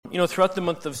Throughout the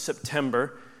month of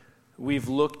September, we've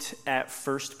looked at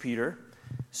 1 Peter,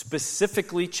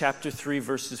 specifically chapter 3,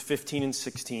 verses 15 and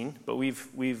 16, but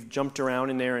we've jumped around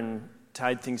in there and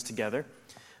tied things together.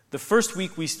 The first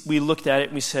week we looked at it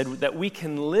and we said that we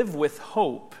can live with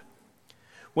hope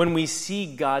when we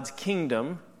see God's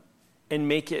kingdom and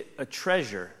make it a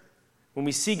treasure. When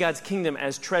we see God's kingdom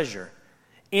as treasure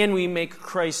and we make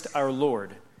Christ our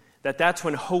Lord, that's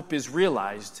when hope is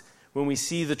realized. When we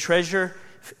see the treasure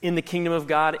in the kingdom of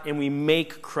God and we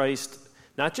make Christ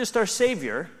not just our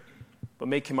Savior, but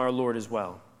make him our Lord as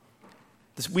well.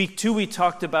 This week, too, we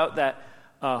talked about that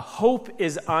hope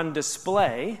is on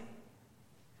display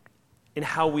in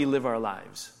how we live our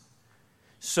lives.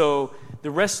 So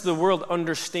the rest of the world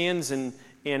understands and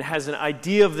has an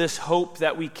idea of this hope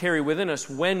that we carry within us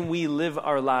when we live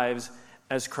our lives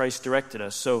as Christ directed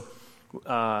us. So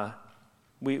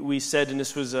we said, and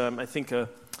this was, I think, a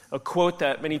quote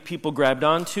that many people grabbed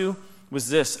onto, was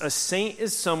this: a saint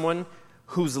is someone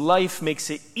whose life makes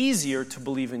it easier to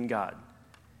believe in God.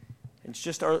 It's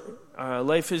just our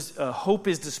life is, hope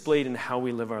is displayed in how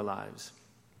we live our lives.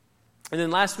 And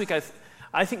then last week,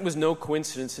 I think was no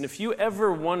coincidence. And if you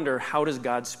ever wonder, how does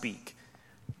God speak?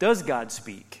 Does God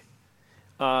speak?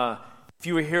 If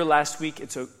you were here last week,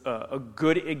 it's a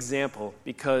good example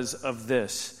because of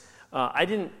this. I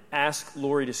didn't ask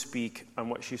Lori to speak on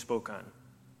what she spoke on.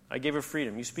 I gave her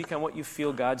freedom. You speak on what you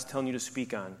feel God's telling you to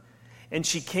speak on. And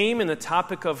she came, and the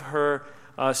topic of her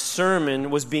sermon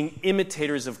was being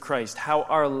imitators of Christ, how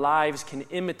our lives can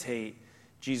imitate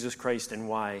Jesus Christ and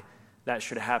why that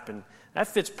should happen. That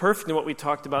fits perfectly what we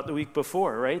talked about the week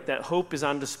before, right? That hope is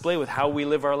on display with how we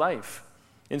live our life.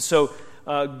 And so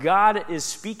God is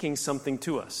speaking something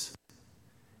to us.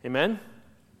 Amen?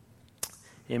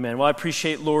 Amen. Well, I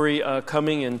appreciate Lori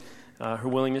coming and her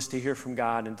willingness to hear from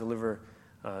God and deliver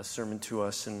a sermon to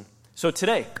us. And so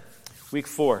today, week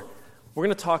 4, we're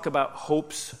going to talk about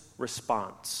hope's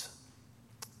response.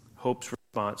 Hope's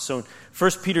response. So in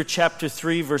 1 Peter chapter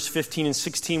 3, verse 15 and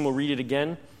 16, we'll read it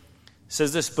again. It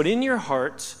says this: "But in your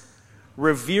hearts,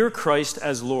 revere Christ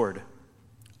as Lord.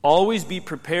 Always be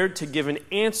prepared to give an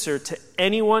answer to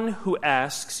anyone who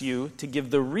asks you to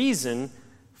give the reason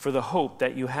for the hope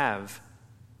that you have.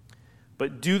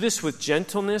 But do this with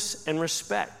gentleness and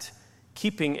respect,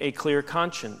 keeping a clear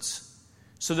conscience,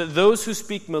 so that those who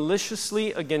speak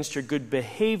maliciously against your good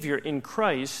behavior in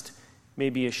Christ may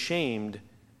be ashamed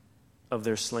of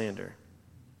their slander."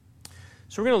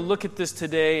 So we're going to look at this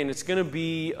today, and it's going to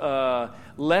be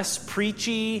less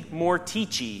preachy, more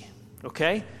teachy,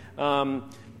 okay?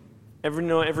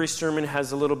 Every sermon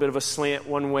has a little bit of a slant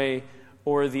one way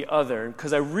or the other,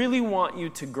 because I really want you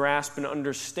to grasp and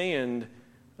understand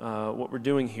what we're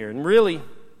doing here. And really,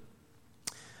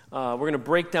 we're going to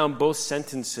break down both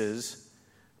sentences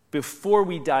before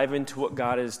we dive into what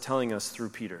God is telling us through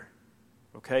Peter,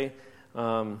 okay?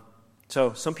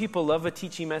 So some people love a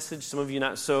teachy message, some of you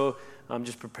not so. I'm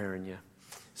just preparing you.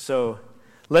 So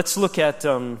let's look at,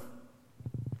 I'm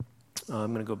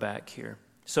going to go back here.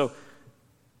 So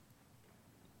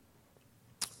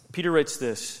Peter writes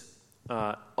this: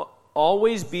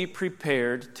 always be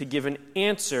prepared to give an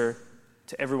answer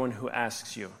to everyone who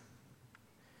asks you.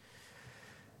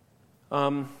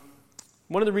 One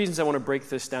of the reasons I want to break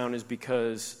this down is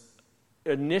because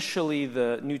initially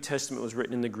the New Testament was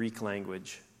written in the Greek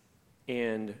language,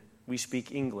 and we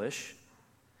speak English.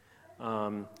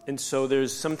 And so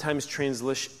there's sometimes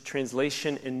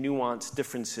translation and nuance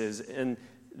differences, and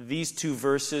these two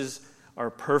verses are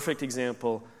a perfect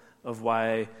example of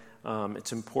why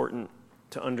it's important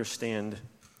to understand,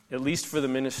 at least for the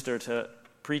minister, to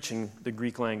preaching the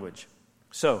Greek language.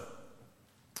 So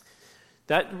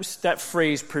that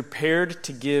phrase, prepared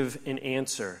to give an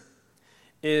answer,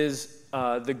 is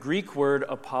the Greek word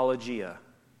apologia,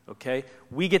 okay?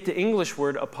 We get the English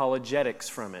word apologetics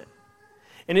from it.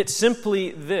 And it's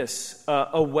simply this: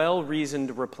 a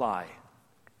well-reasoned reply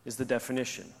is the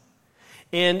definition.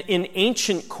 And in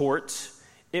ancient courts,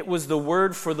 it was the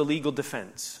word for the legal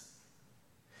defense.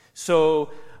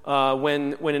 So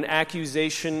when an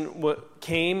accusation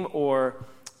came, or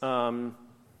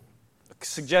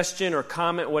suggestion or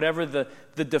comment, whatever,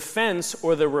 the defense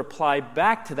or the reply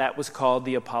back to that was called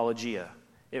the apologia.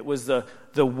 It was the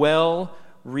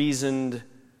well-reasoned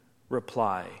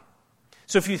reply.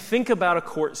 So if you think about a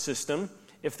court system,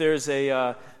 if there's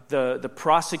the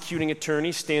prosecuting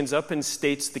attorney stands up and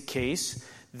states the case,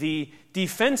 the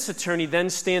defense attorney then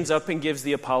stands up and gives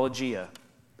the apologia,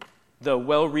 the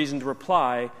well-reasoned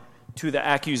reply to the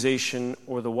accusation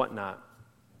or the whatnot.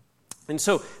 And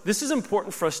so this is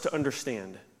important for us to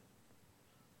understand,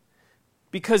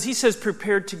 because he says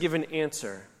prepared to give an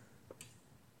answer.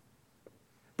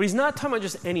 But he's not talking about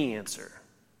just any answer.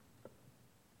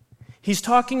 He's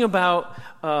talking about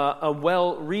a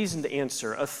well-reasoned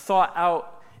answer, a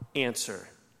thought-out answer.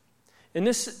 And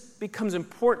this becomes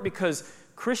important because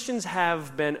Christians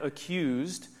have been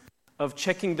accused of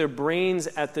checking their brains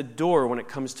at the door when it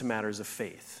comes to matters of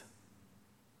faith.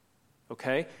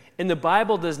 Okay? And the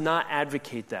Bible does not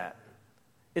advocate that.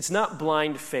 It's not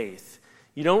blind faith.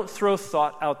 You don't throw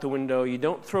thought out the window. You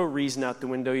don't throw reason out the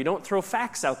window. You don't throw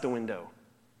facts out the window.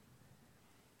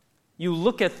 You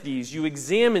look at these. You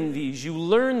examine these. You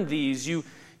learn these. You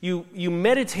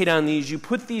meditate on these. You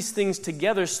put these things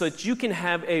together so that you can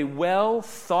have a well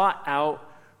thought out,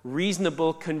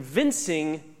 reasonable,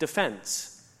 convincing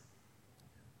defense.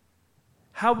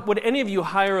 How would any of you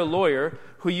hire a lawyer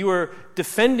who you were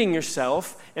defending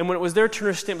yourself, and when it was their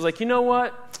turn to stand, was like, you know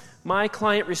what? My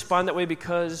client responded that way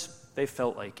because they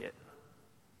felt like it.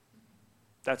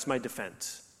 That's my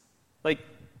defense. Like,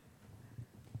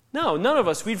 no, none of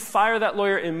us. We'd fire that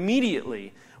lawyer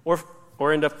immediately, or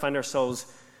end up find ourselves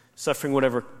suffering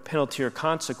whatever penalty or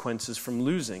consequences from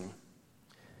losing.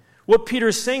 What Peter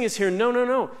is saying is here,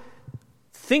 no.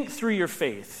 Think through your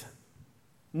faith.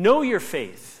 Know your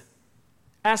faith.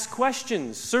 Ask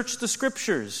questions. Search the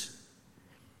Scriptures.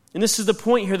 And this is the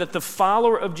point here, that the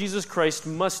follower of Jesus Christ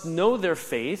must know their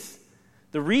faith,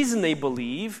 the reason they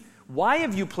believe. Why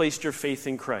have you placed your faith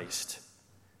in Christ?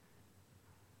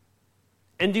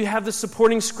 And do you have the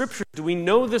supporting Scripture? Do we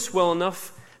know this well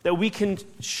enough that we can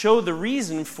show the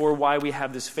reason for why we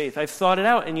have this faith? I've thought it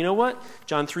out, and you know what?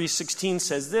 John 3:16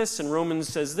 says this, and Romans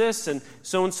says this, and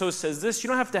so-and-so says this. You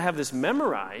don't have to have this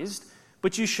memorized,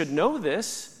 but you should know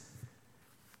this.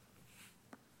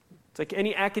 It's like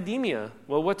any academia.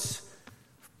 Well, what's,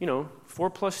 4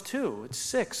 plus 2? It's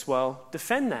 6. Well,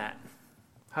 defend that.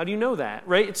 How do you know that,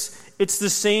 right? It's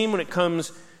the same when it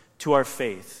comes to our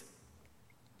faith.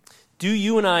 Do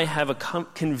you and I have a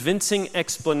convincing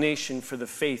explanation for the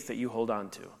faith that you hold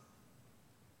on to?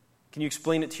 Can you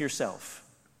explain it to yourself?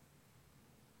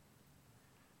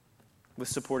 With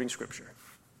supporting Scripture.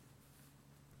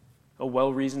 A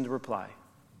well-reasoned reply.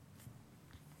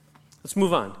 Let's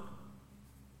move on.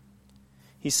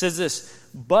 He says this,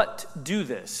 but do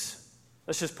this.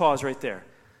 Let's just pause right there.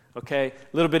 Okay?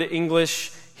 A little bit of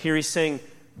English. Here he's saying,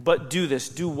 but do this.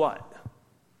 Do what?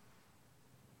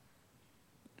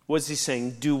 What is he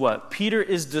saying? Do what? Peter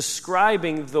is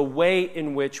describing the way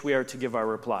in which we are to give our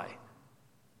reply.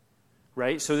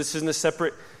 Right? So this isn't a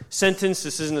separate sentence.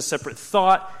 This isn't a separate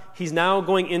thought. He's now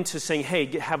going into saying,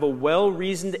 hey, have a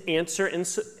well-reasoned answer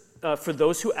for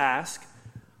those who ask,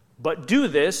 but do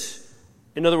this.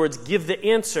 In other words, give the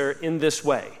answer in this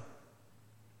way.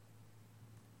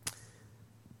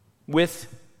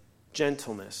 With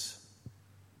gentleness.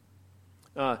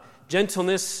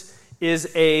 Gentleness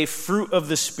is a fruit of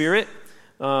the Spirit.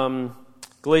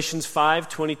 Galatians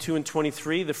 5:22 and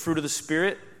 23, the fruit of the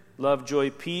Spirit, love, joy,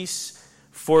 peace,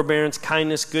 forbearance,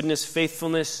 kindness, goodness,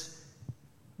 faithfulness,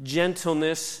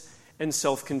 gentleness, and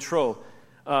self-control.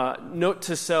 Note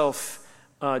to self,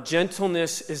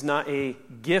 gentleness is not a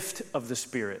gift of the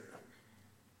Spirit.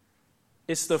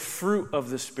 It's the fruit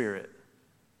of the Spirit.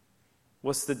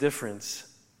 What's the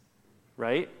difference?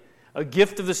 Right? A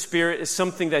gift of the Spirit is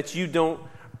something that you don't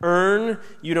earn,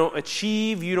 you don't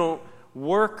achieve, you don't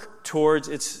work towards.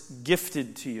 It's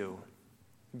gifted to you.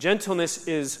 Gentleness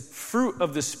is fruit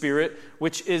of the Spirit,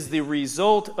 which is the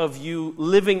result of you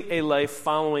living a life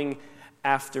following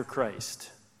after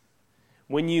Christ.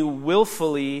 When you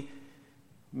willfully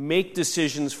make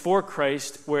decisions for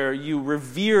Christ, where you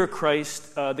revere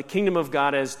Christ, the kingdom of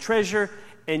God as treasure,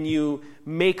 and you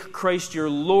make Christ your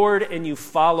Lord, and you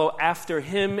follow after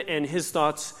Him and His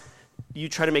thoughts. You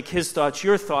try to make His thoughts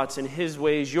your thoughts and His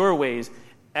ways your ways.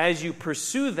 As you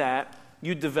pursue that,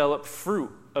 you develop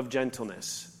fruit of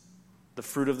gentleness, the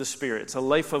fruit of the Spirit. It's a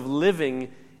life of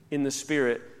living in the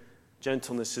Spirit.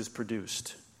 Gentleness is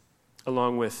produced,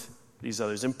 along with these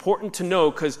others. Important to know,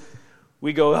 because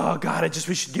we go, oh, God, I just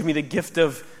wish you'd give me the gift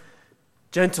of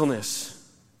gentleness.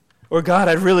 Or, God,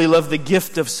 I'd really love the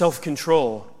gift of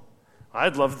self-control.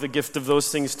 I'd love the gift of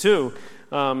those things too,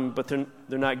 but they're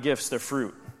not gifts, they're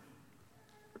fruit.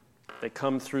 They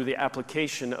come through the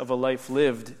application of a life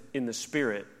lived in the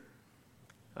Spirit,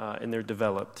 and they're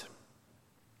developed.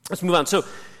 Let's move on. So,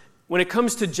 when it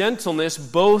comes to gentleness,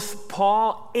 both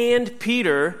Paul and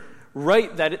Peter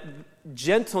write that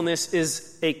gentleness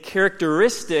is a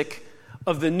characteristic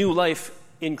of the new life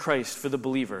in Christ for the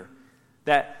believer.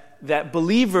 That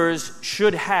believers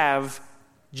should have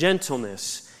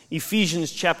gentleness.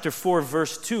 Ephesians chapter 4,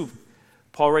 verse 2,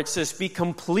 Paul writes this, be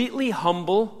completely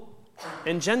humble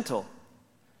and gentle.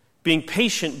 being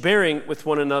patient, bearing with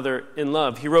one another in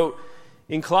love. He wrote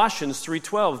in Colossians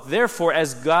 3:12, therefore,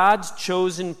 as God's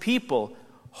chosen people,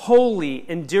 holy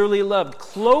and dearly loved,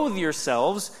 clothe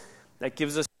yourselves. That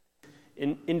gives us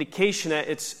an indication that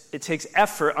it takes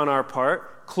effort on our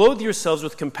part. Clothe yourselves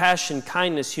with compassion,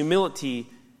 kindness, humility,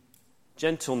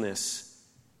 gentleness,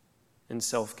 and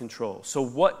self-control. So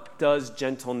what does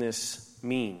gentleness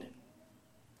mean?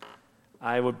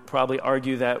 I would probably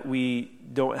argue that we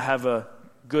don't have a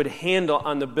good handle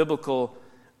on the biblical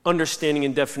understanding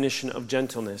and definition of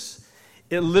gentleness.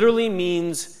 It literally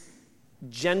means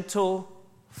gentle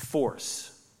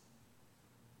force.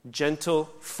 Gentle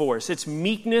force. It's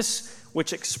meekness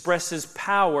which expresses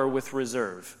power with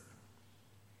reserve.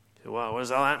 Well, what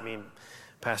does all that mean,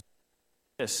 Pastor?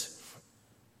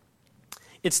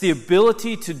 It's the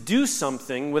ability to do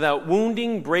something without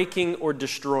wounding, breaking, or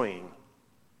destroying.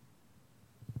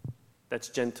 That's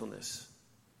gentleness.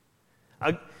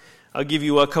 I'll give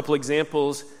you a couple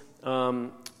examples.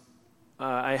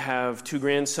 I have 2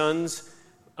 grandsons.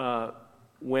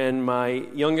 When my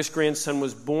youngest grandson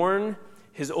was born,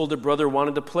 his older brother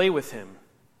wanted to play with him.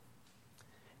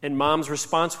 And Mom's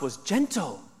response was,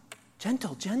 gentle,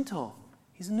 gentle, gentle.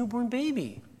 He's a newborn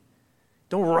baby.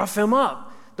 Don't rough him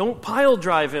up. Don't pile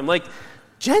drive him. Like,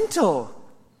 gentle.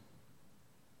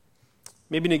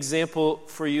 Maybe an example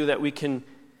for you that we can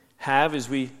have is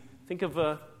we think of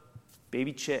a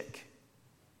baby chick.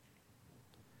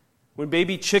 When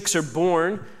baby chicks are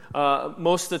born,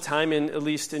 most of the time, at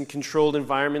least in controlled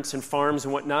environments and farms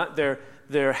and whatnot,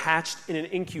 they're hatched in an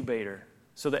incubator.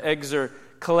 So the eggs are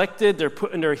collected, they're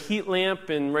put under a heat lamp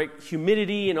and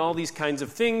humidity and all these kinds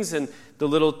of things, and the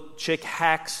little chick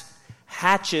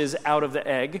hatches out of the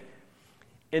egg.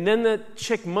 And then the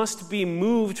chick must be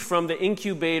moved from the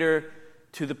incubator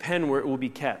to the pen where it will be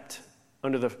kept,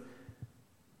 under the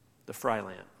fry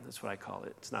lamp. That's what I call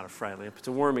it. It's not a fry lamp, it's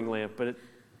a warming lamp, but it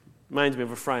reminds me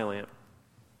of a fry lamp.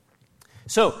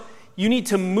 So, you need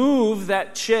to move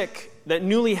that chick, that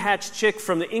newly hatched chick,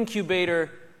 from the incubator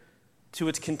to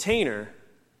its container.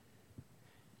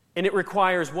 And it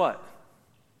requires what?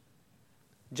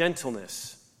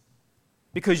 Gentleness.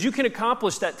 Because you can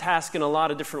accomplish that task in a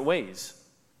lot of different ways,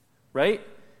 right?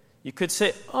 You could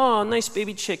say, oh, nice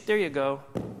baby chick, there you go.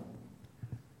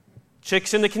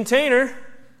 Chick's in the container.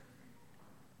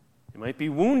 It might be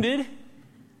wounded.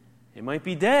 It might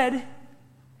be dead.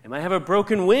 It might have a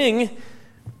broken wing.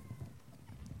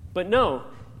 But no,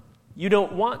 you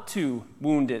don't want to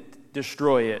wound it,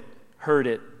 destroy it, hurt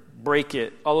it, break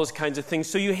it, all those kinds of things.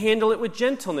 So you handle it with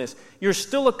gentleness. You're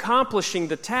still accomplishing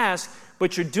the task,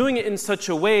 but you're doing it in such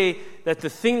a way that the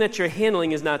thing that you're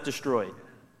handling is not destroyed.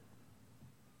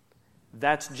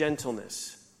 That's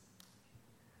gentleness.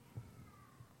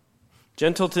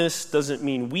 Gentleness doesn't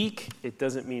mean weak. It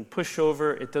doesn't mean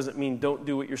pushover. It doesn't mean don't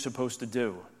do what you're supposed to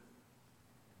do.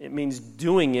 It means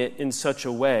doing it in such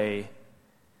a way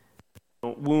that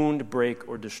don't wound, break,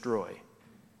 or destroy.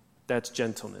 That's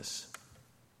gentleness.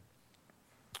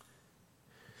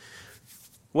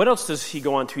 What else does he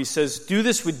go on to? He says, do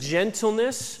this with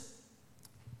gentleness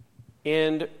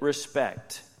and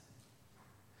respect.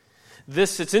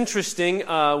 It's interesting,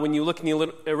 when you look in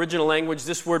the original language,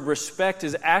 this word respect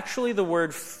is actually the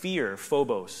word fear,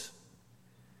 phobos.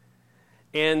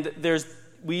 And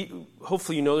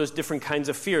hopefully you know there's different kinds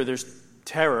of fear. There's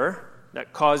terror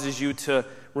that causes you to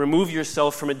remove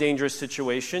yourself from a dangerous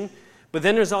situation. But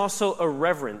then there's also a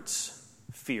reverence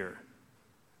fear,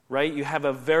 right? You have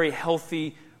a very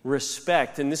healthy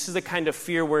respect. And this is the kind of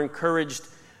fear we're encouraged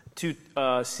to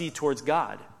see towards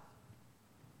God.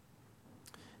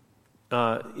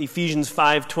 Ephesians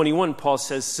 5:21, Paul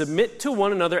says, submit to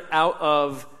one another out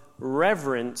of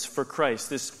reverence for Christ,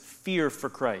 this fear for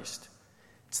Christ.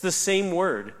 It's the same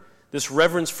word. This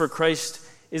reverence for Christ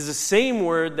is the same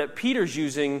word that Peter's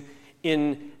using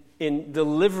in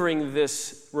delivering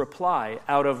this reply,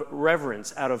 out of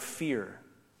reverence, out of fear.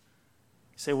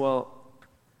 You say, well,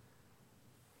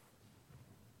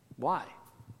 why?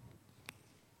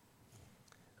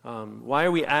 Why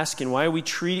are we asking? Why are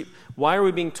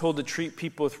we being told to treat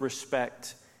people with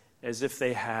respect as if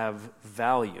they have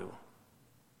value?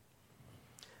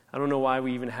 I don't know why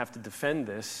we even have to defend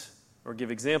this or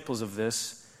give examples of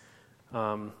this.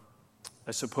 I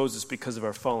suppose it's because of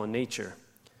our fallen nature.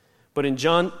 But in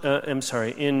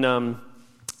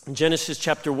Genesis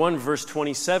chapter 1, verse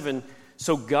 27,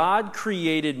 so God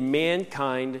created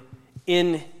mankind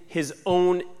in his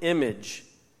own image.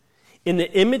 In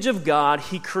the image of God,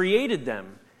 he created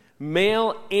them.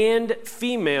 Male and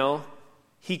female,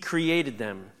 he created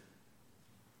them.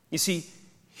 You see,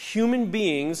 human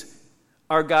beings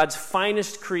are God's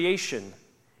finest creation.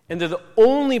 And they're the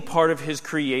only part of his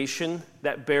creation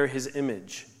that bear his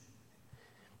image.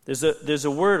 There's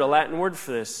a word, a Latin word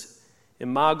for this,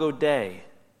 imago Dei.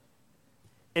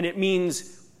 And it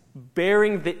means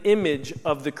bearing the image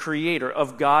of the Creator,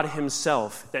 of God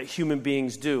himself, that human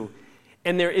beings do.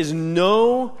 And there is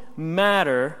no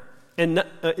matter, and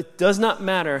it does not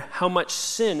matter how much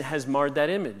sin has marred that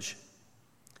image.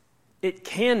 It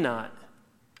cannot,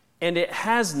 and it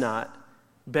has not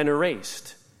been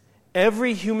erased.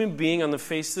 Every human being on the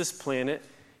face of this planet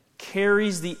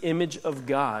carries the image of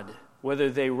God, whether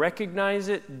they recognize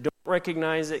it, don't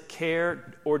recognize it,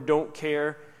 care or don't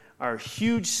care, are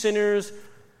huge sinners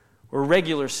or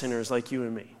regular sinners like you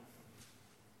and me.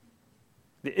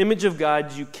 The image of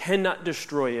God, you cannot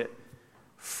destroy it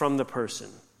from the person.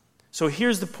 So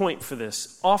here's the point for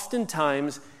this.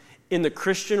 Oftentimes in the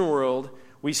Christian world,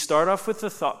 we start off with the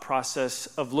thought process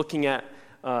of looking at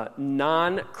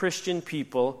non-Christian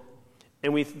people,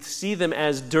 and we see them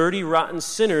as dirty, rotten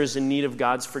sinners in need of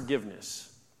God's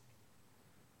forgiveness.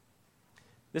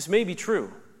 This may be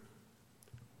true.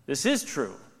 This is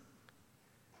true.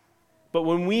 But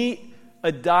when we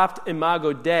adopt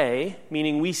imago Dei,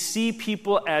 meaning we see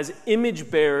people as image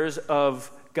bearers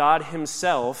of God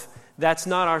himself, that's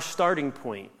not our starting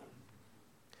point.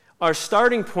 Our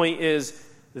starting point is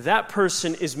that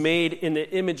person is made in the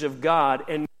image of God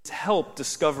and needs help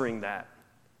discovering that.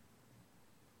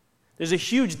 There's a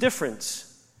huge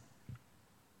difference.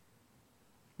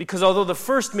 Because although the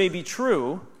first may be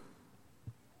true,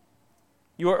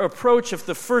 your approach, if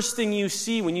the first thing you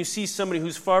see when you see somebody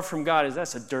who's far from God is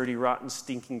that's a dirty, rotten,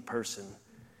 stinking person,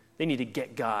 they need to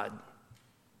get God.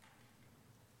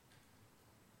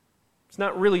 It's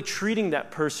not really treating that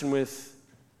person with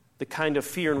the kind of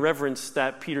fear and reverence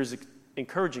that Peter's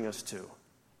encouraging us to.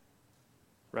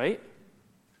 Right?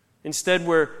 Instead,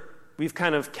 we've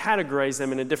kind of categorized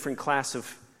them in a different class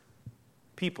of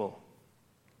people.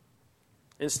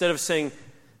 Instead of saying,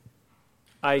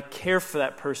 I care for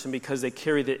that person because they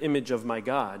carry the image of my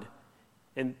God.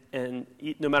 And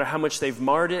no matter how much they've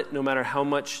marred it, no matter how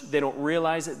much they don't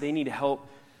realize it, they need help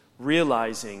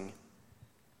realizing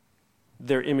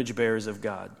they're image bearers of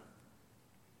God.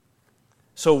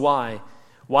 So why?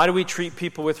 Why do we treat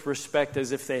people with respect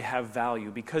as if they have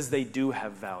value? Because they do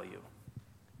have value.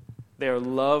 They are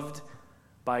loved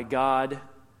by God,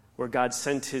 where God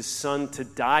sent his Son to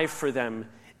die for them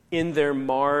in their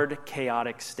marred,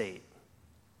 chaotic state.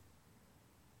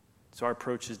 So our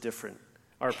approach is different.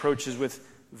 Our approach is with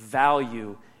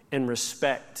value and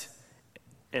respect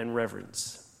and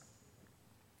reverence.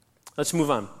 Let's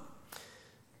move on.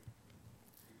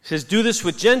 It says, do this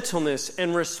with gentleness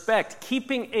and respect,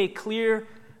 keeping a clear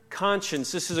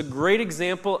conscience. This is a great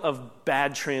example of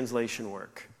bad translation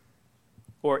work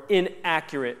or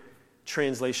inaccurate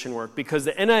translation work, because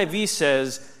the NIV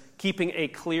says keeping a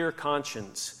clear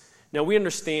conscience. Now, we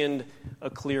understand a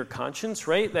clear conscience,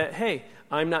 right? That, hey,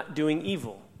 I'm not doing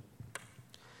evil.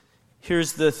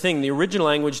 Here's the thing. The original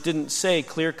language didn't say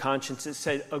clear conscience. It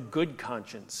said a good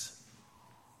conscience.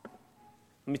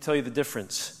 Let me tell you the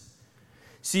difference.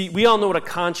 See, we all know what a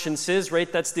conscience is,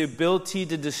 right? That's the ability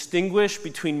to distinguish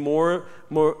between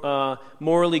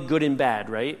morally good and bad,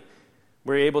 right?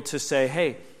 We're able to say,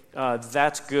 hey,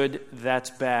 that's good, that's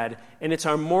bad. And it's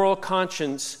our moral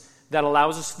conscience that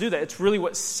allows us to do that. It's really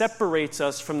what separates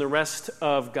us from the rest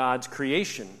of God's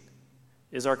creation,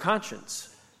 is our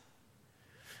conscience.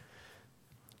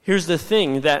 Here's the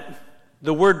thing, that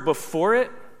the word before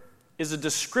it is a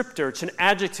descriptor. It's an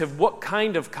adjective. What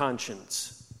kind of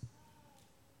conscience?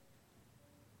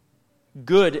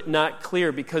 Good, not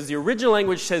clear, because the original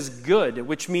language says good,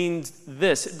 which means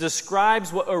this. It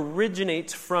describes what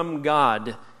originates from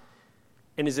God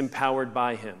and is empowered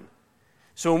by him.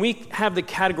 So when we have the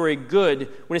category good,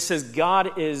 when it says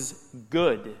God is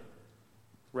good,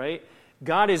 right?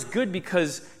 God is good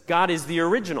because God is the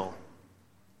original.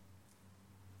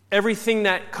 Everything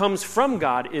that comes from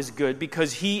God is good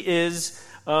because he is,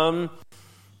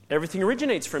 everything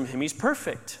originates from him. He's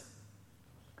perfect.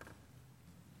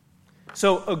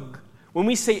 So when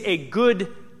we say a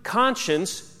good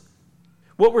conscience,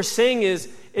 what we're saying is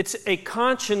it's a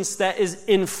conscience that is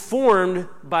informed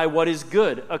by what is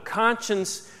good. A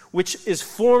conscience which is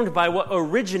formed by what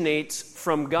originates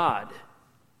from God.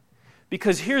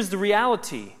 Because here's the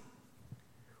reality.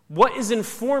 What is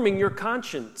informing your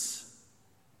conscience?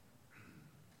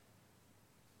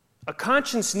 A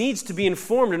conscience needs to be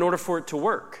informed in order for it to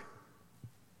work.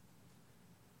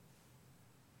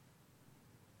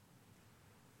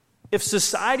 If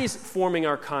society is forming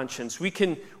our conscience, we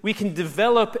can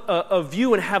develop a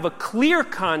view and have a clear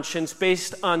conscience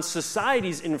based on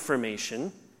society's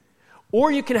information,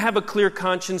 Or you can have a clear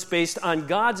conscience based on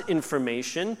God's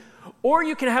information, or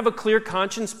you can have a clear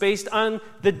conscience based on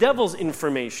the devil's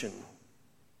information.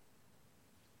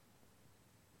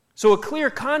 So a clear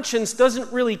conscience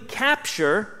doesn't really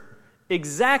capture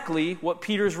exactly what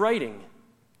Peter's writing.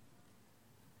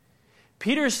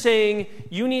 Peter's saying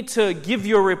you need to give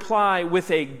your reply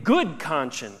with a good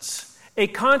conscience, a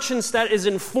conscience that is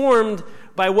informed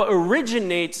by what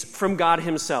originates from God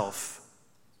himself.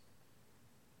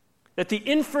 That the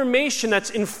information that's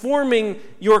informing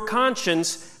your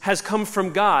conscience has come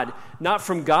from God, not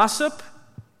from gossip,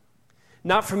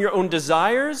 not from your own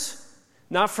desires,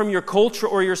 not from your culture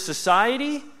or your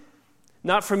society,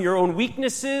 not from your own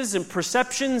weaknesses and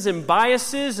perceptions and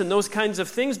biases and those kinds of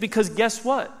things, because guess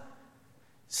what?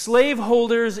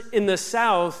 Slaveholders in the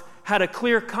South had a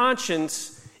clear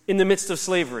conscience in the midst of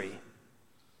slavery.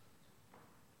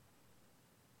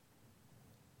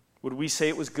 Would we say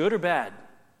it was good or bad?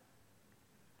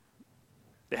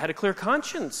 They had a clear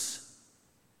conscience.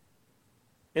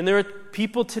 And there are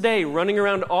people today running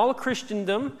around all of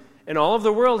Christendom and all of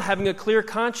the world having a clear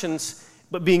conscience,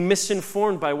 but being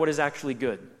misinformed by what is actually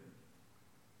good.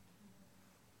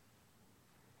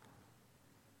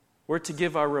 We're to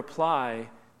give our reply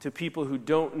to people who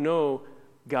don't know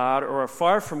God or are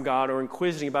far from God or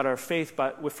inquisiting about our faith,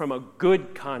 but from a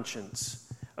good conscience,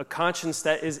 a conscience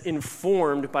that is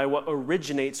informed by what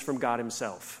originates from God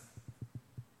himself.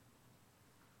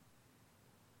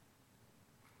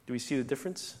 Do we see the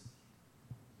difference?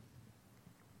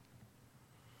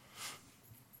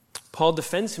 Paul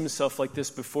defends himself like this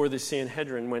before the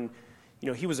Sanhedrin when,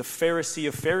 he was a Pharisee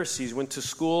of Pharisees, went to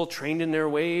school, trained in their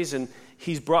ways, and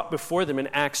he's brought before them in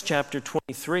Acts chapter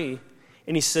 23.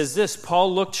 And he says this,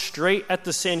 Paul looked straight at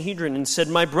the Sanhedrin and said,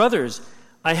 "My brothers,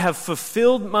 I have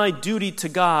fulfilled my duty to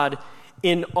God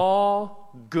in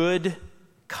all good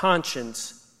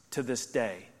conscience to this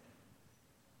day."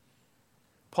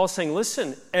 Paul's saying,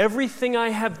 listen, everything I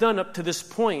have done up to this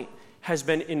point has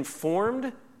been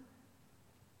informed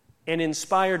and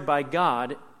inspired by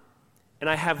God, and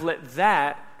I have let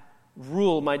that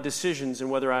rule my decisions in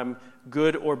whether I'm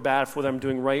good or bad, whether I'm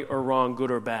doing right or wrong,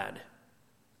 good or bad.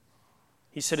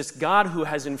 He said, it's God who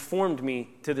has informed me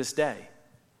to this day.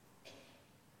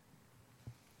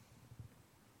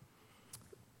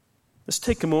 Let's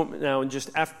take a moment now and just,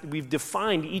 after we've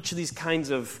defined each of these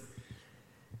kinds of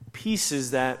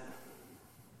pieces that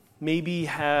maybe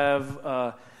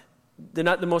have, they're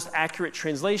not the most accurate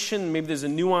translation. Maybe there's a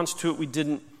nuance to it we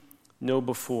didn't know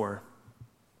before.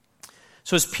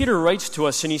 So as Peter writes to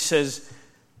us and he says,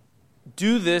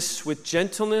 do this with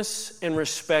gentleness and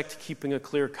respect, keeping a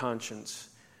clear conscience.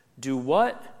 Do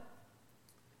what?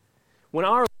 When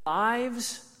our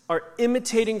lives are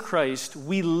imitating Christ,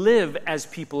 we live as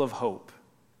people of hope.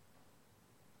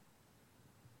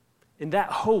 And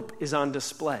that hope is on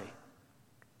display.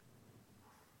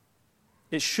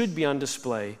 It should be on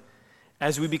display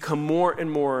as we become more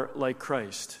and more like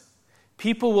Christ.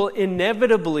 People will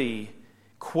inevitably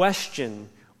question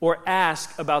or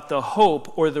ask about the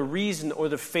hope or the reason or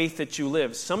the faith that you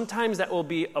live. Sometimes that will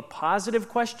be a positive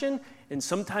question, and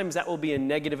sometimes that will be a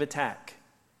negative attack.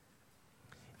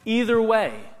 Either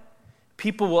way,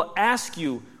 people will ask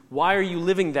you, why are you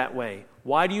living that way?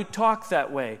 Why do you talk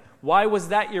that way? Why was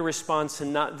that your response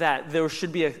and not that? There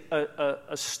should be a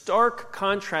stark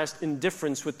contrast in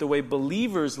difference with the way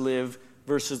believers live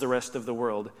versus the rest of the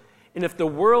world. And if the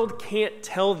world can't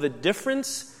tell the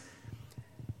difference,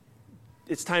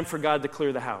 it's time for God to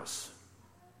clear the house,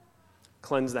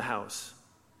 cleanse the house.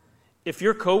 If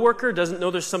your coworker doesn't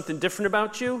know there's something different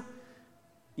about you,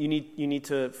 you need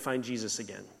to find Jesus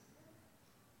again.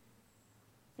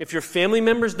 If your family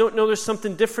members don't know there's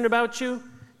something different about you,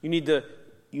 you need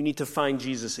to find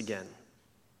Jesus again.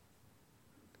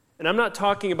 And I'm not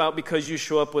talking about because you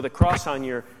show up with a cross on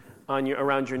your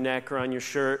around your neck or on your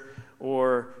shirt,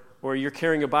 or you're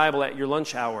carrying a Bible at your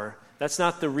lunch hour. That's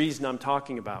not the reason I'm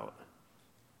talking about.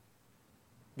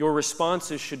 Your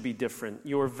responses should be different.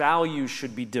 Your values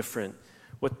should be different.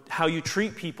 How you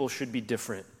treat people should be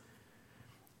different.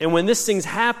 And when these things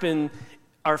happen,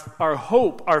 our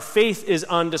hope, our faith is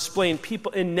on display, and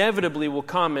people inevitably will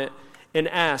comment and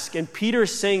ask. And Peter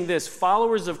is saying this,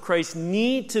 followers of Christ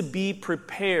need to be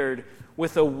prepared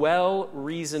with a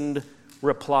well-reasoned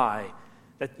reply.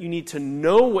 That you need to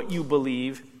know what you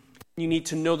believe. You need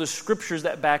to know the scriptures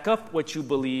that back up what you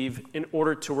believe in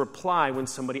order to reply when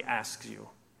somebody asks you.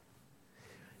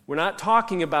 We're not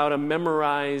talking about a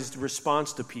memorized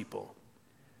response to people.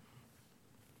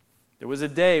 There was a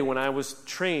day when I was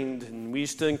trained, and we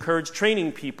used to encourage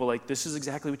training people, like, this is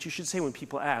exactly what you should say when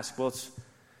people ask. Well, it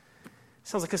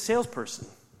sounds like a salesperson.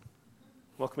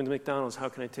 welcome to McDonald's. How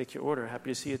can I take your order?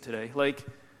 Happy to see you today. Like,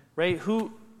 right?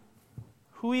 Who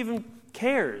even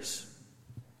cares?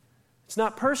 It's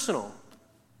not personal.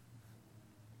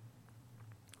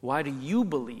 Why do you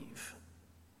believe?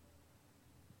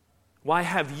 Why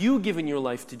have you given your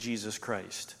life to Jesus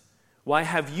Christ? Why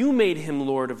have you made him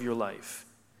Lord of your life?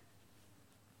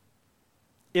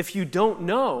 If you don't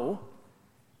know,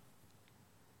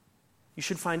 you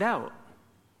should find out.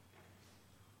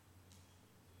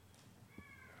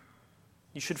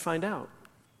 You should find out.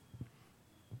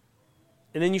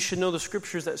 And then you should know the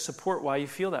scriptures that support why you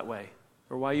feel that way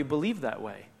or why you believe that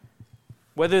way.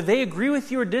 Whether they agree with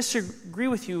you or disagree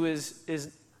with you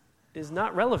is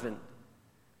not relevant.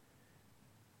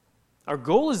 Our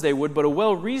goal is they would, but a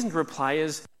well-reasoned reply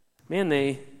is, man,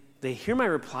 they hear my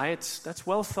reply, that's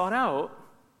well thought out.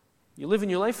 You live in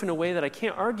your life in a way that I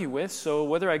can't argue with, so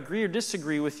whether I agree or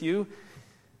disagree with you,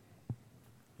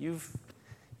 you've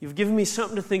given me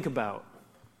something to think about.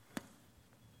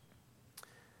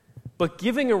 But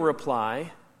giving a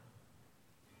reply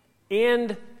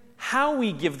and how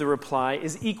we give the reply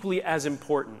is equally as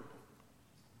important.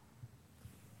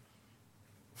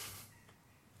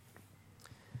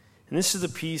 And this is the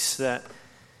piece that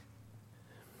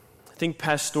I think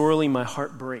pastorally my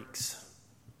heart breaks.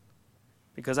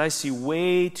 Because I see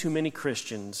way too many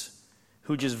Christians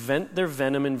who just vent their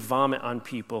venom and vomit on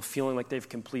people feeling like they've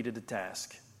completed the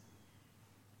task.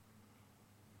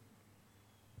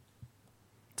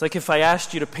 It's like if I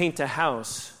asked you to paint a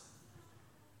house.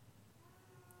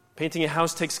 Painting a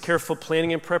house takes careful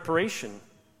planning and preparation.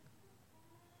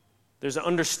 There's an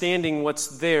understanding what's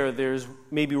there. There's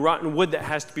maybe rotten wood that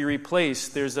has to be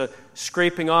replaced. There's a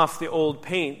scraping off the old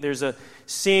paint. There's a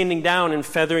sanding down and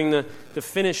feathering the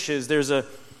finishes. There's a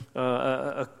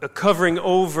covering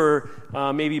over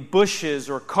maybe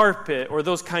bushes or carpet or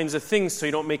those kinds of things so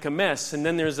you don't make a mess. And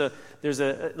then there's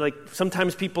like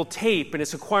sometimes people tape, and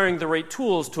it's acquiring the right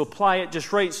tools to apply it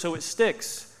just right so it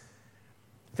sticks.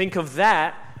 Think of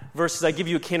that versus I give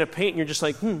you a can of paint and you're just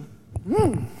like,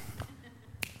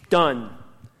 done.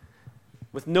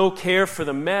 With no care for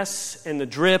the mess and the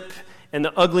drip and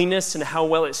the ugliness and how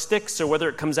well it sticks or whether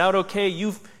it comes out okay,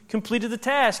 you've completed the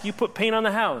task. You put paint on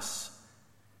the house.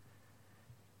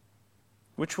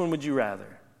 Which one would you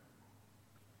rather?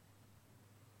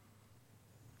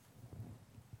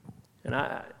 And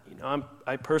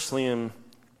I personally am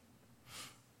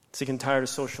sick and tired of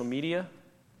social media.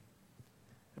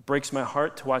 It breaks my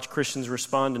heart to watch Christians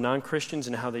respond to non-Christians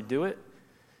and how they do it.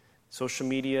 Social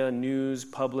media, news,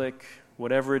 public,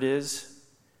 whatever it is.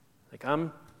 Like,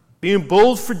 I'm being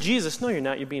bold for Jesus. No, you're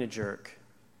not. You're being a jerk.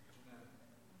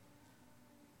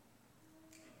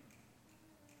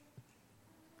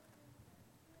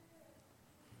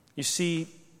 You see,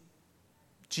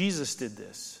 Jesus did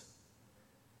this.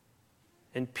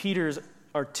 And Peter's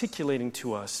articulating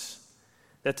to us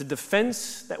that the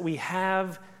defense that we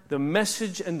have, the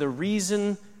message and the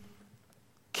reason,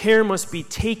 care must be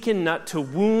taken not to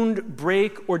wound,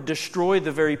 break, or destroy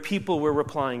the very people we're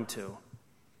replying to.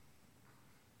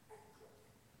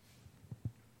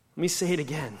 Let me say it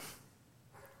again.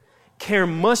 Care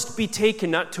must be taken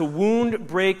not to wound,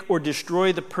 break, or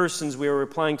destroy the persons we are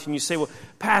replying to. And you say, well,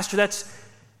 Pastor, that's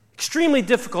extremely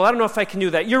difficult. I don't know if I can do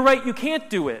that. You're right, you can't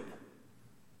do it.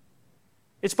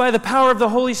 It's by the power of the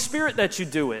Holy Spirit that you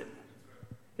do it.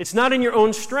 It's not in your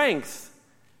own strength.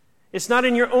 It's not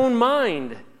in your own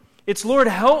mind. It's, Lord,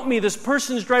 help me. This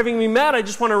person's driving me mad. I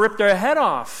just want to rip their head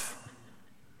off.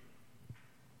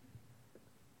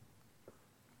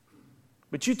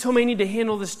 But you told me I need to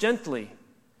handle this gently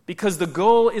because the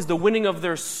goal is the winning of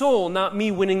their soul, not me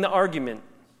winning the argument.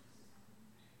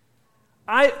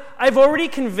 I've already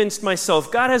convinced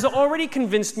myself. God has already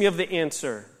convinced me of the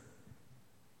answer.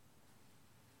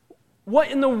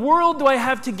 What in the world do I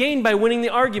have to gain by winning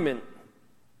the argument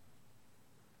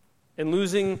and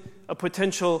losing a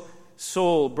potential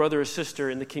soul, brother or sister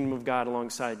in the kingdom of God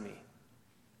alongside me?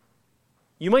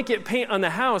 You might get paint on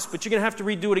the house, but you're going to have to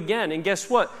redo it again. And guess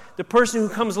what? The person who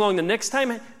comes along the next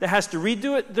time that has to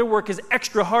redo it, their work is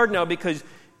extra hard now because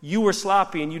you were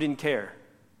sloppy and you didn't care.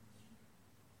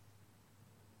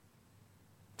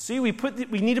 See, we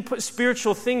need to put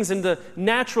spiritual things into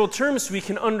natural terms so we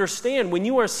can understand. When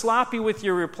you are sloppy with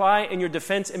your reply and your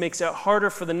defense, it makes it harder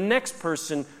for the next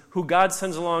person who God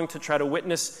sends along to try to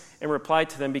witness and reply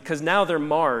to them because now they're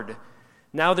marred.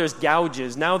 Now there's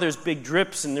gouges. Now there's big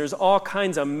drips and there's all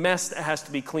kinds of mess that has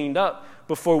to be cleaned up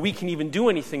before we can even do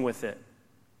anything with it.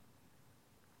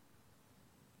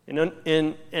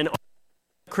 And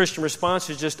Christian response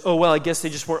is just, oh, well, I guess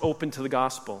they just weren't open to the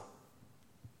gospel.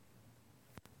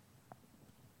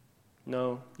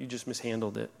 No, you just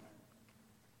mishandled it.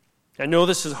 I know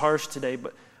this is harsh today,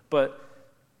 but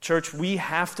church, we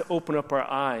have to open up our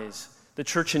eyes. The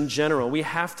church in general, we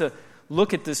have to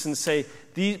look at this and say,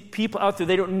 these people out there,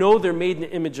 they don't know they're made in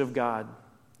the image of God.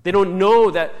 They don't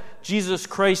know that Jesus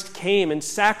Christ came and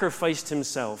sacrificed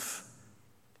himself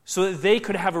so that they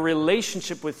could have a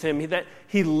relationship with him, that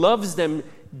he loves them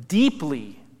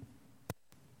deeply.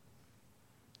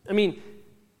 I mean,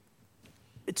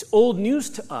 it's old news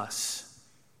to us,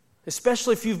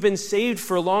 especially if you've been saved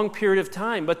for a long period of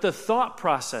time. But the thought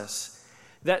process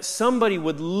that somebody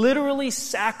would literally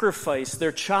sacrifice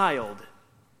their child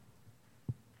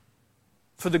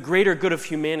for the greater good of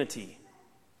humanity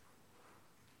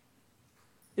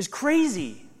is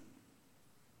crazy.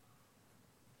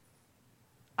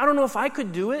 I don't know if I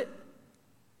could do it.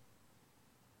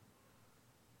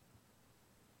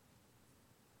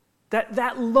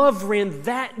 That love ran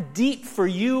that deep for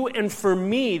you and for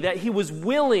me that he was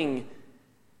willing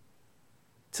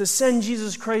to send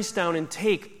Jesus Christ down and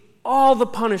take all the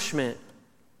punishment.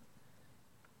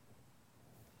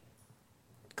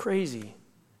 Crazy.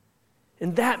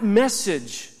 And that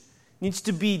message needs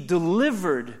to be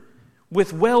delivered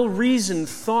with well-reasoned,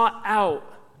 thought-out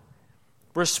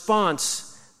response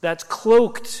that's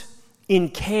cloaked in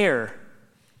care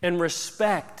and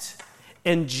respect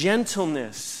and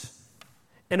gentleness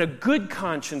and a good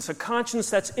conscience, a conscience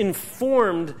that's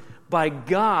informed by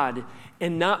God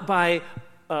and not by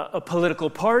a political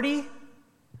party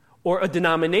or a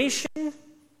denomination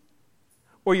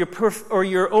or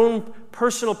your own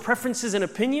personal preferences and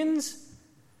opinions.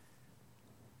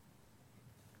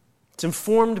 It's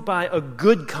informed by a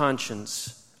good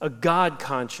conscience, a God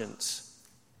conscience.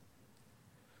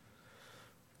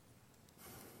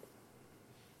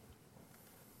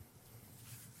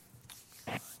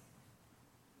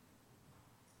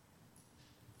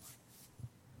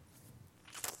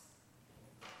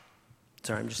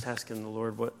 Sorry, I'm just asking the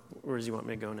Lord, where does he want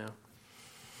me to go now?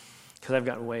 Because I've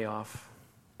gotten way off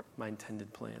my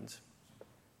intended plans.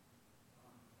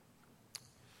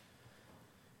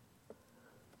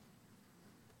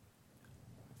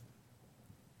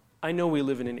 I know we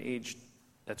live in an age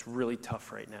that's really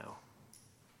tough right now.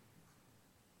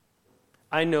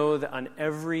 I know that on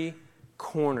every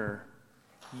corner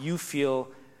you feel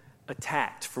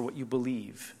attacked for what you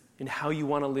believe and how you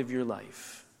want to live your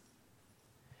life.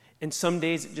 And some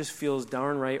days it just feels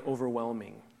downright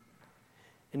overwhelming.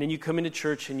 And then you come into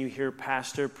church and you hear a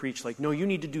pastor preach like, no, you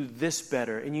need to do this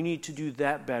better and you need to do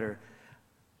that better.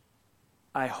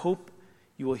 I hope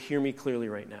you will hear me clearly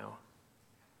right now.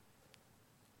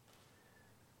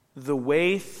 The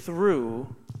way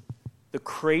through the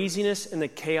craziness and the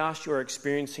chaos you are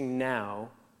experiencing now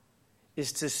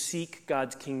is to seek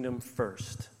God's kingdom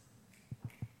first.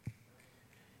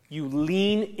 You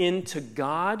lean into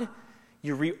God.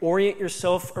 You reorient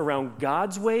yourself around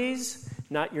God's ways,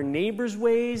 not your neighbor's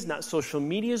ways, not social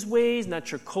media's ways,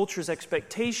 not your culture's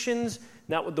expectations,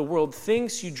 not what the world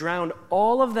thinks. You drown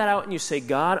all of that out and you say,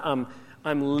 God,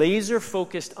 I'm laser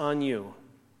focused on you.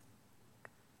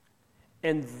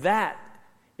 And that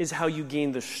is how you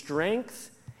gain the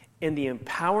strength and the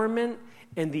empowerment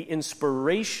and the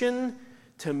inspiration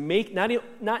to make,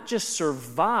 not just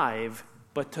survive,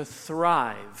 but to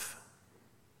thrive.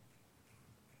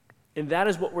 And that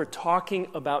is what we're talking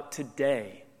about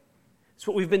today. It's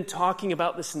what we've been talking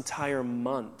about this entire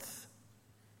month.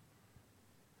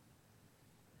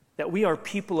 That we are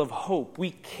people of hope.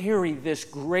 We carry this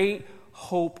great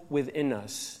hope within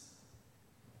us.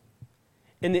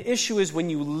 And the issue is when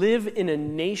you live in a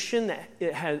nation that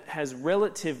has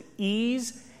relative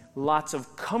ease, lots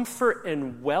of comfort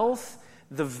and wealth,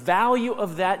 the value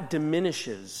of that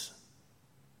diminishes.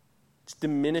 It's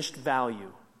diminished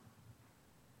value.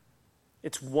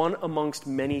 It's one amongst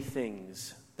many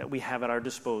things that we have at our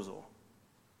disposal.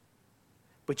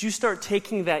 But you start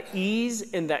taking that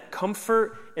ease and that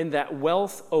comfort and that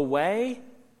wealth away,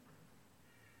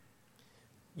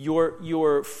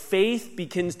 your faith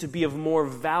begins to be of more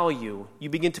value. You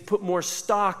begin to put more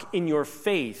stock in your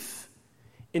faith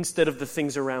instead of the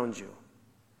things around you.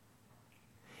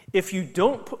 If you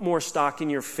don't put more stock in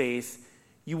your faith,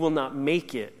 you will not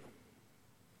make it.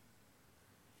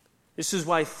 This is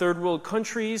why third world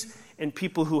countries and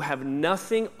people who have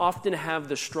nothing often have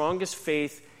the strongest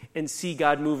faith and see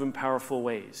God move in powerful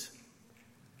ways.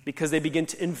 Because they begin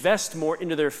to invest more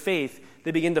into their faith.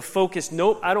 They begin to focus,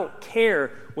 nope, I don't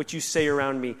care what you say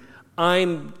around me.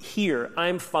 I'm here.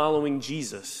 I'm following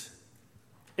Jesus.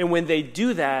 And when they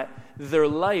do that, their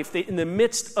life, in the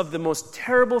midst of the most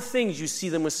terrible things, you see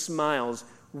them with smiles.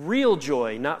 Real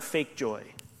joy, not fake joy.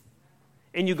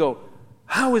 And you go,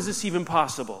 how is this even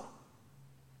possible?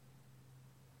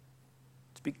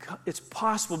 It's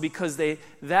possible because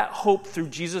that hope through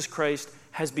Jesus Christ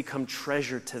has become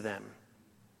treasure to them.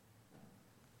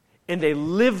 And they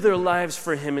live their lives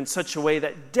for him in such a way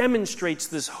that demonstrates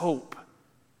this hope.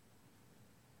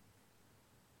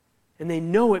 And they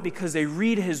know it because they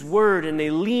read his word and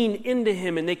they lean into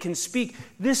him and they can speak.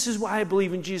 This is why I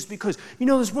believe in Jesus, because,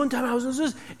 this one time I was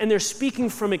this. And they're speaking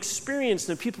from experience.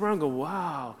 And the people around go,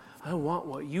 wow, I want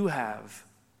what you have.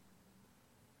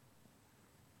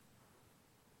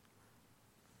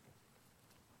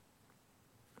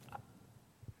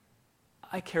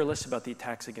 I care less about the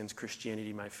attacks against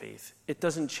Christianity, my faith. It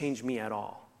doesn't change me at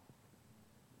all.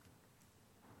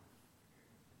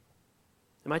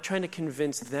 Am I trying to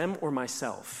convince them or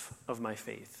myself of my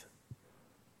faith?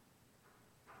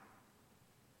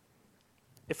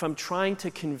 If I'm trying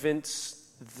to convince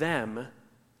them,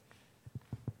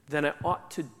 then I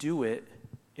ought to do it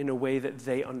in a way that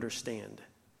they understand.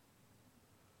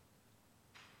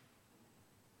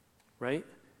 Right?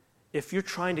 If you're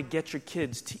trying to get your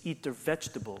kids to eat their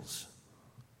vegetables,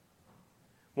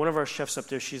 one of our chefs up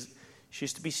there, she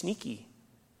used to be sneaky.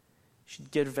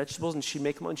 She'd get her vegetables and she'd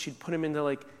make them and she'd put them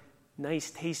into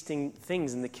nice tasting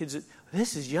things, and the kids would,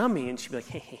 this is yummy, and she'd be like,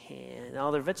 hey, and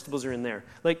all their vegetables are in there.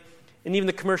 And even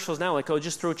the commercials now,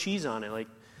 just throw cheese on it,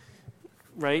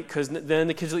 right? Because then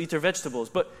the kids will eat their vegetables.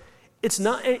 But it's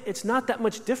not that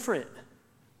much different.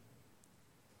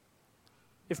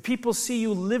 If people see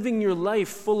you living your life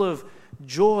full of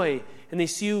joy and they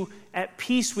see you at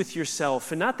peace with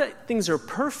yourself, and not that things are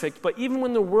perfect, but even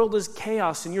when the world is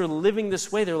chaos and you're living this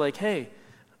way, they're like, hey,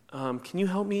 can you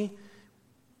help me?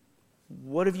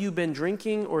 What have you been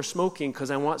drinking or smoking? Because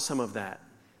I want some of that,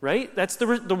 right? That's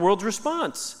the world's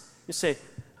response. You say,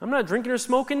 I'm not drinking or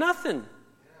smoking nothing.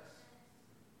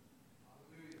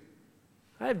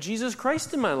 I have Jesus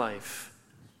Christ in my life.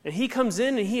 And he comes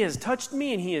in and he has touched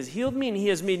me and he has healed me and he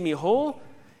has made me whole.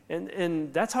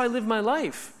 And that's how I live my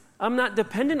life. I'm not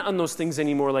dependent on those things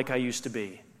anymore like I used to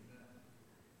be.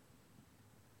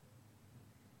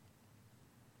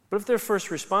 But if their first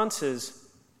response is,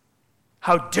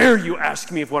 how dare you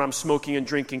ask me if what I'm smoking and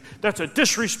drinking? That's a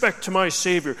disrespect to my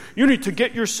Savior. You need to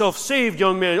get yourself saved,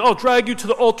 young man. I'll drag you to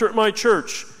the altar at my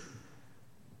church.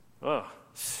 Oh,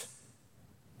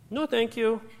 no thank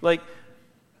you.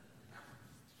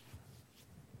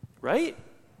 Right?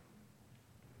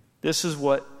 This is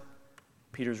what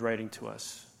Peter's writing to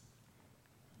us.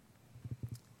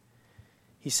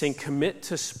 He's saying, commit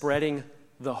to spreading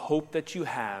the hope that you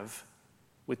have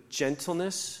with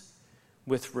gentleness,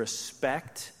 with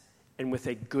respect, and with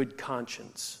a good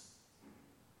conscience.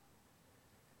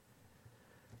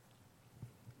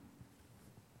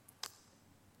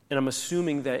 And I'm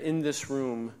assuming that in this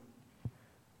room,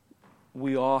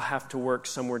 we all have to work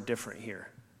somewhere different here.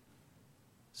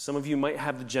 Some of you might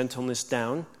have the gentleness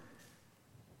down.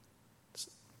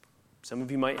 Some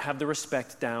of you might have the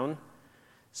respect down.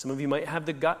 Some of you might have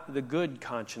the good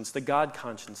conscience, the God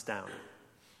conscience down.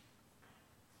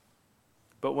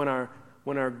 But when our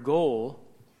goal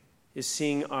is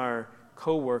seeing our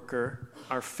coworker,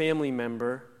 our family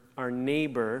member, our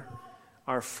neighbor,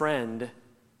 our friend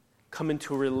come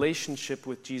into a relationship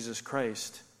with Jesus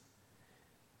Christ,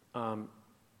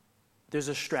 there's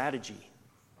a strategy.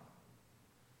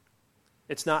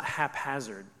 It's not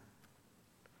haphazard.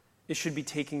 It should be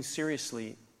taken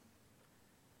seriously.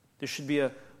 There should be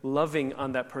a loving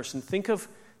on that person. Think of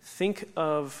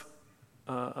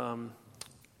I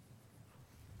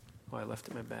left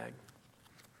it in my bag.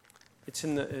 I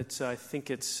think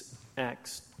it's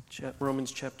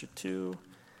Romans chapter 2.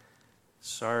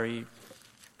 Sorry.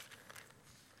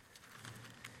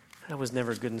 I was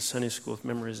never good in Sunday school with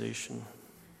memorization.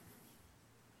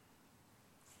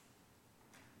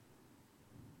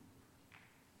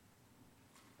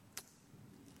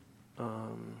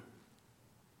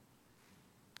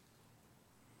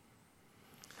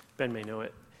 Ben may know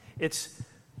it. It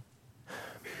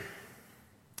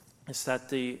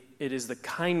is the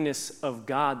kindness of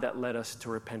God that led us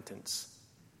to repentance.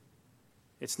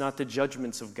 It's not the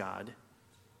judgments of God.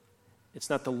 It's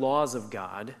not the laws of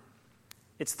God.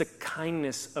 It's the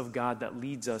kindness of God that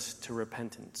leads us to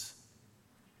repentance.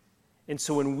 And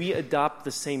so when we adopt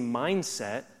the same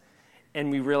mindset and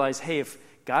we realize, hey, if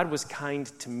God was kind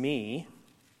to me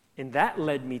and that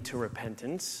led me to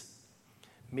repentance,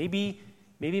 maybe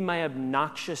my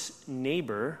obnoxious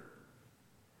neighbor,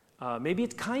 maybe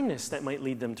it's kindness that might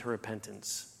lead them to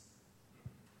repentance.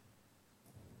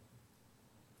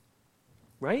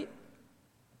 Right?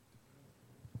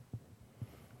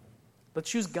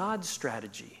 Let's use God's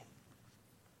strategy.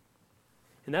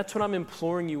 And that's what I'm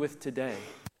imploring you with today.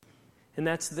 And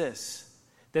that's this,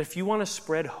 that if you want to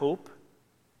spread hope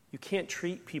You can't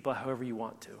treat people however you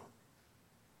want to. You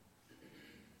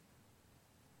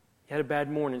had a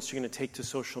bad morning, so you're going to take to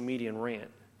social media and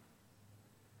rant.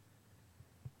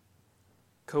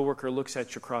 Coworker looks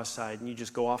at you cross-eyed and you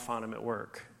just go off on him at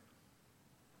work.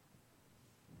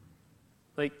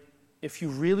 Like, if you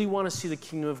really want to see the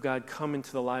kingdom of God come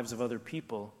into the lives of other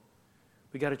people,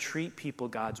 we got to treat people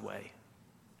God's way.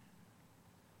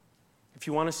 If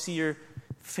you want to see your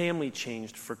family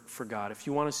changed for God, if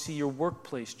you want to see your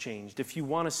workplace changed, if you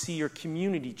want to see your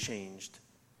community changed,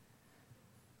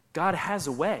 God has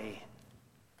a way.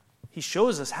 He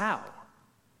shows us how.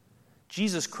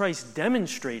 Jesus Christ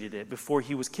demonstrated it before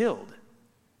he was killed.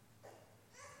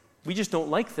 We just don't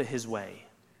like his way.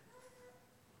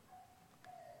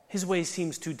 His way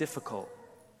seems too difficult.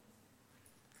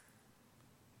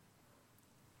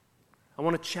 I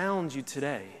want to challenge you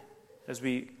today, as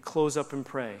we close up and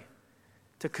pray,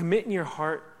 to commit in your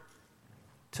heart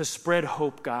to spread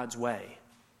hope God's way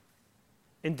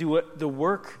and do the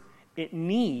work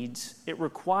it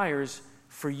requires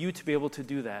for you to be able to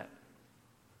do that.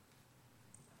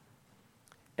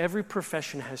 Every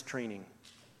profession has training.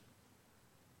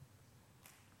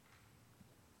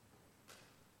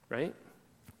 Right?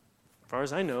 As far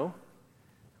as I know.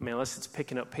 I mean, unless it's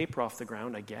picking up paper off the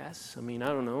ground, I guess. I mean, I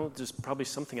don't know. There's probably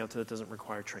something out there that doesn't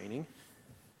require training.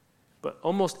 But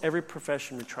almost every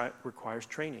profession requires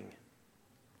training.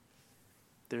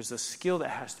 There's a skill that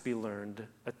has to be learned,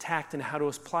 a tact in how to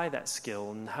apply that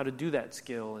skill and how to do that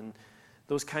skill and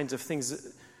those kinds of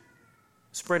things.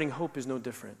 Spreading hope is no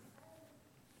different.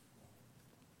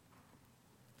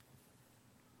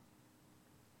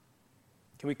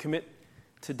 Can we commit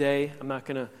today? I'm not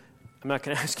going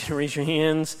to ask you to raise your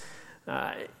hands.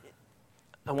 I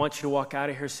want you to walk out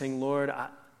of here saying, Lord,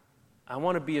 I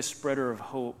want to be a spreader of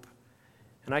hope,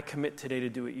 and I commit today to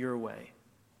do it your way.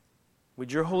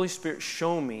 Would your Holy Spirit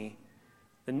show me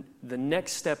the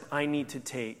next step I need to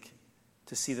take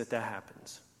to see that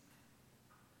happens?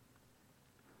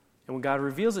 And when God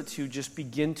reveals it to you, just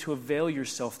begin to avail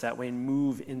yourself that way and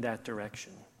move in that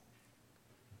direction.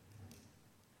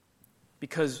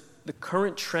 Because the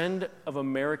current trend of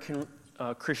American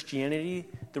Christianity,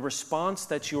 the response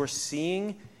that you're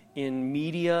seeing in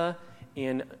media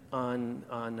and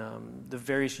on the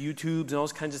various YouTubes and all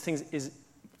those kinds of things is,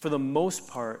 for the most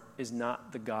part, is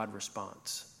not the God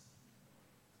response.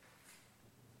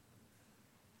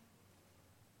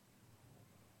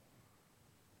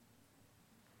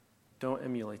 Don't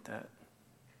emulate that.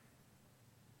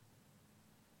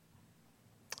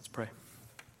 Let's pray.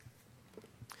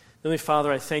 Heavenly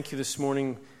Father, I thank you this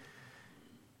morning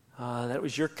that it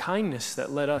was your kindness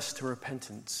that led us to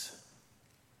repentance.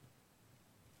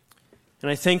 And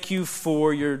I thank you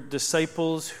for your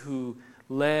disciples who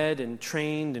led and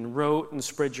trained and wrote and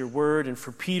spread your word, and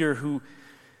for Peter who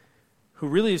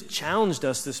really has challenged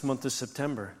us this month of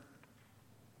September.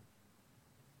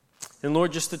 And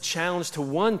Lord, just the challenge to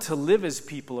live as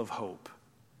people of hope,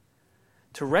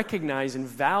 to recognize and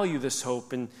value this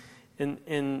hope, and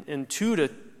two,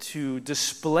 to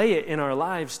display it in our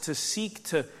lives, to seek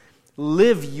to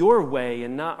live your way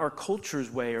and not our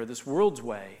culture's way or this world's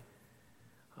way.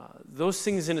 Those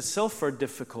things in itself are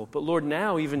difficult. But Lord,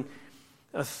 now even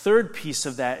a third piece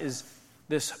of that is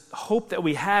this hope that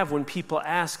we have when people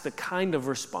ask the kind of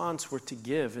response we're to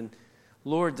give. And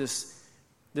Lord, this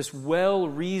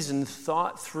well-reasoned,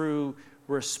 thought-through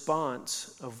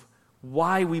response of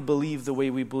why we believe the way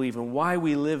we believe and why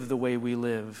we live the way we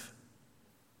live,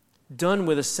 done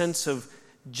with a sense of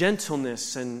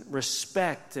gentleness and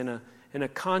respect and a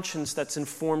conscience that's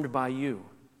informed by you.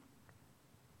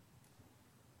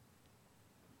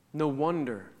 No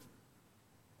wonder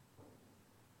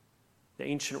the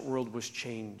ancient world was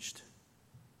changed.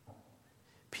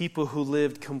 People who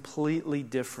lived completely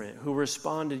different, who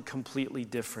responded completely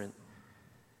different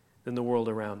than the world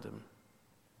around them.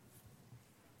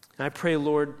 And I pray,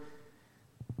 Lord,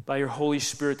 by your Holy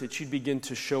Spirit, that you'd begin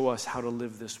to show us how to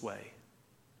live this way.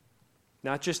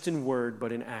 Not just in word,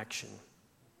 but in action.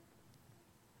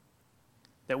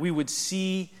 That we would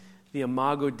see the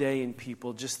Imago Dei in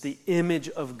people, just the image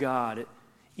of God.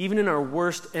 Even in our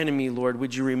worst enemy, Lord,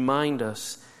 would you remind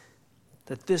us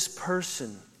that this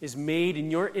person is made in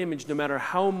your image, no matter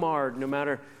how marred, no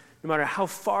matter how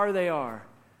far they are.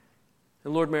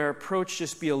 And Lord, may our approach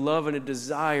just be a love and a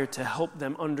desire to help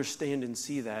them understand and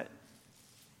see that.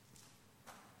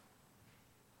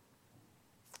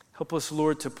 Help us,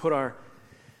 Lord, to put our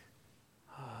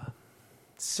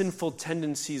sinful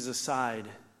tendencies aside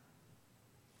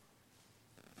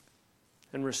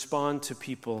and respond to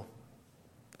people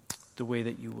the way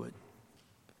that you would.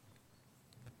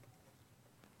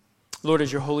 Lord,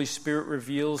 as your Holy Spirit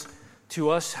reveals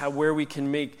to us where we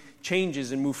can make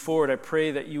changes and move forward, I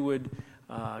pray that you would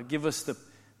give us the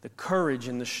courage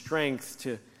and the strength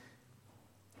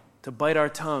to bite our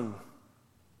tongue,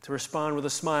 to respond with a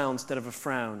smile instead of a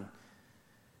frown,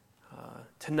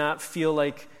 to not feel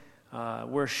like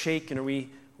we're shaken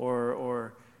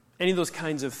or any of those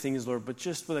kinds of things, Lord, but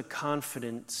just with a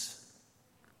confidence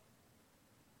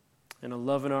and a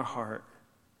love in our heart,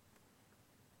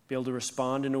 be able to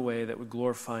respond in a way that would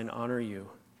glorify and honor you.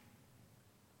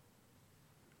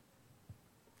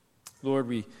 Lord,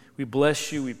 we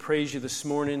bless you, we praise you this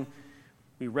morning.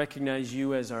 We recognize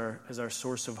you as our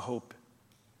source of hope.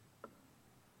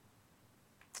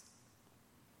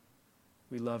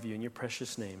 We love you in your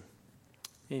precious name.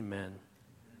 Amen.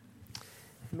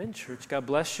 Amen, church. God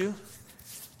bless you.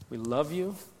 We love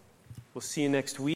you. We'll see you next week.